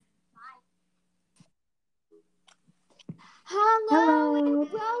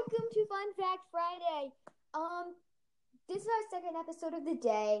Fun Fact Friday. This is our second episode of the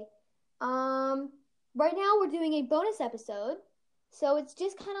day. Right now we're doing a bonus episode, so it's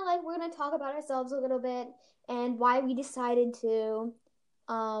just kind of like we're gonna talk about ourselves a little bit and why we decided to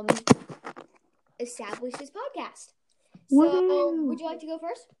establish this podcast. So, would you like to go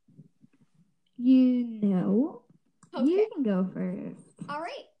first? Okay. You can go first. All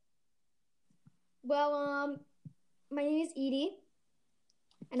right. Well, my name is Edie,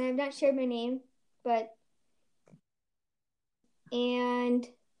 and I've not shared my name, and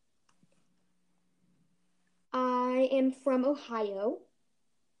I am from Ohio.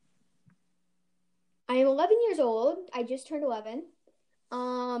 I am 11 years old. I just turned 11.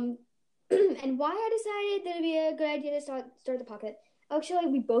 And why I decided that it'd be a good idea to start the podcast. Actually,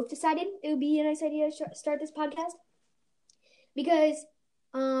 we both decided it would be a nice idea to start this podcast because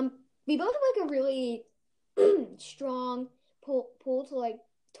we both have like a really strong pull to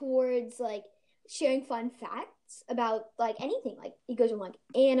towards sharing fun facts about anything. Like it goes from like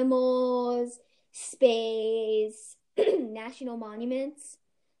animals, space, national monuments.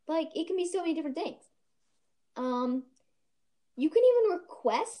 Like it can be so many different things. You can even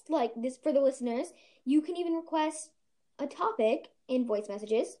request, like this for the listeners, you can even request a topic in voice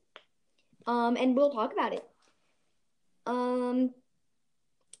messages. And we'll talk about it.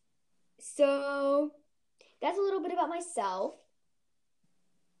 So that's a little bit about myself.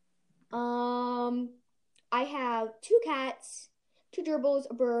 I have 2 cats, 2 gerbils,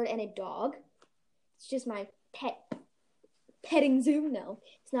 a bird, and a dog. It's just my petting zoo. No,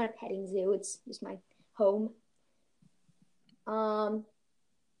 it's not a petting zoo. It's just my home. And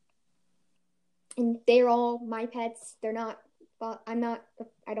they're all my pets. They're not. I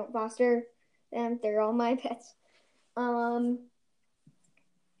don't foster them. They're all my pets.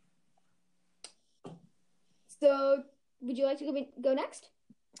 So, would you like to go next?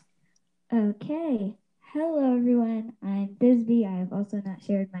 Okay. Hello, everyone. I'm Bisbee. I have also not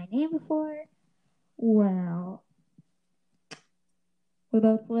shared my name before. Well, we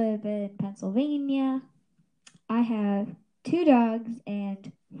both live in Pennsylvania. I have 2 dogs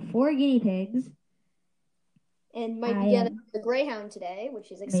and 4 guinea pigs. And might be getting a greyhound today,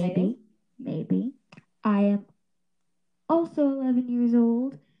 which is exciting. Maybe. I am also 11 years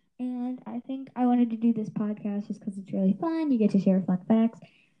old, and I think I wanted to do this podcast just because it's really fun. You get to share fun facts.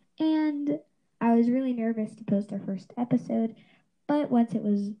 And I was really nervous to post our first episode, but once it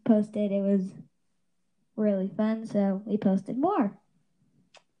was posted, it was really fun, so we posted more.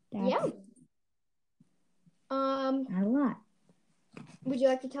 Not a lot. Would you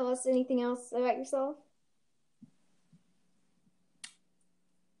like to tell us anything else about yourself?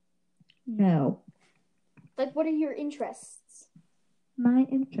 No. Like, what are your interests? My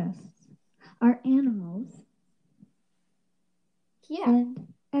interests are animals. Yeah.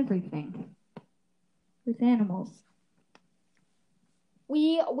 And everything with animals.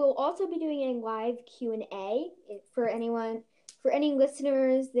 We will also be doing a live Q&A for any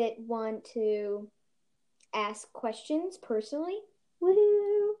listeners that want to ask questions personally.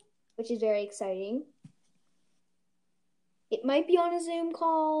 Woohoo! Which is very exciting. It might be on a Zoom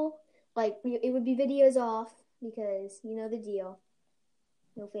call. It would be videos off because you know the deal.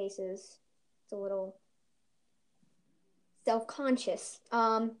 No faces. It's a little self-conscious.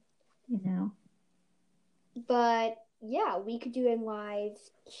 But yeah, we could do a live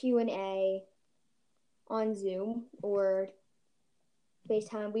Q&A on Zoom or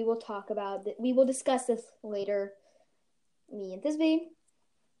FaceTime. We will talk about it. We will discuss this later. Me and Thisbe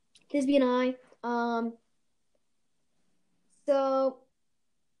and I. So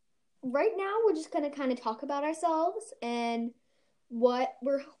right now we're just gonna kind of talk about ourselves and what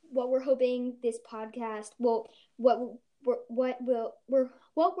we're hoping this podcast will what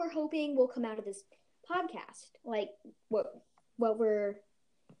we're hoping will come out of this podcast. Like what we're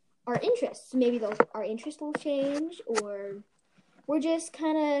our interests. Maybe our interests will change, or we're just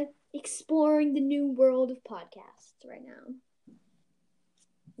kind of exploring the new world of podcasts right now,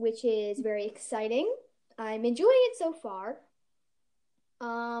 which is very exciting. I'm enjoying it so far.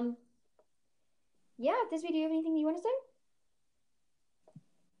 Yeah, this video, have anything you want to say?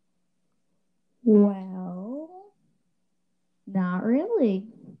 Well, not really.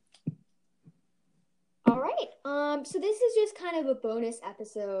 All right. So this is just kind of a bonus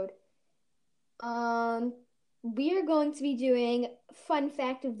episode. We are going to be doing fun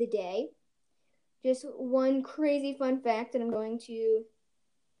fact of the day. Just one crazy fun fact that I'm going to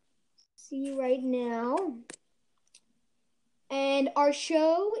see right now. And our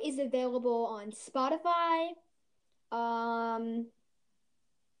show is available on Spotify. I'm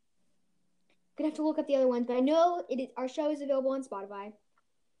gonna have to look up the other ones, but I know our show is available on Spotify.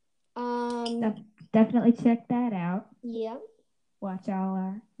 Definitely check that out. Yeah.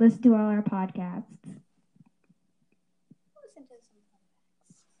 Listen to all our podcasts. Listen to some fun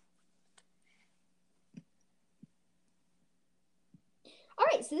facts. All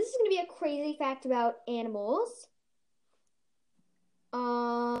right, so this is going to be a crazy fact about animals.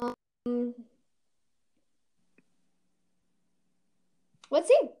 Let's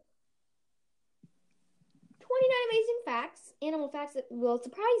see. 29 amazing facts, animal facts that will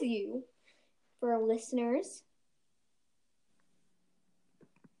surprise you for our listeners.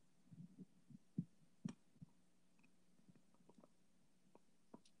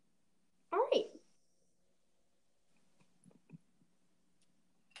 All right.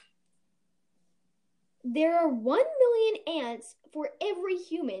 There are 1 million ants for every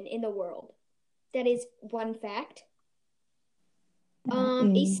human in the world. That is one fact. A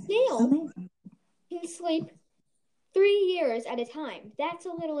snail amazing. can sleep 3 years at a time. That's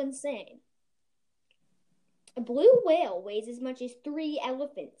a little insane. A blue whale weighs as much as 3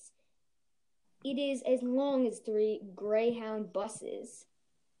 elephants. It is as long as 3 Greyhound buses.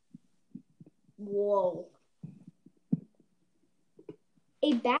 Whoa.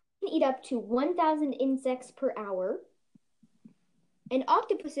 A bat can eat up to 1,000 insects per hour. And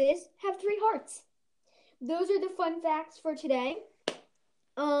octopuses have 3 hearts. Those are the fun facts for today.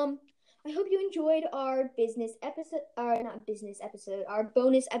 I hope you enjoyed our our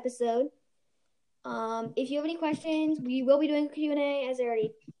bonus episode. If you have any questions, we will be doing a Q&A as I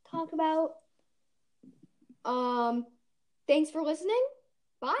already talked about. Thanks for listening.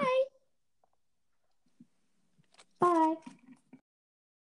 Bye. Bye.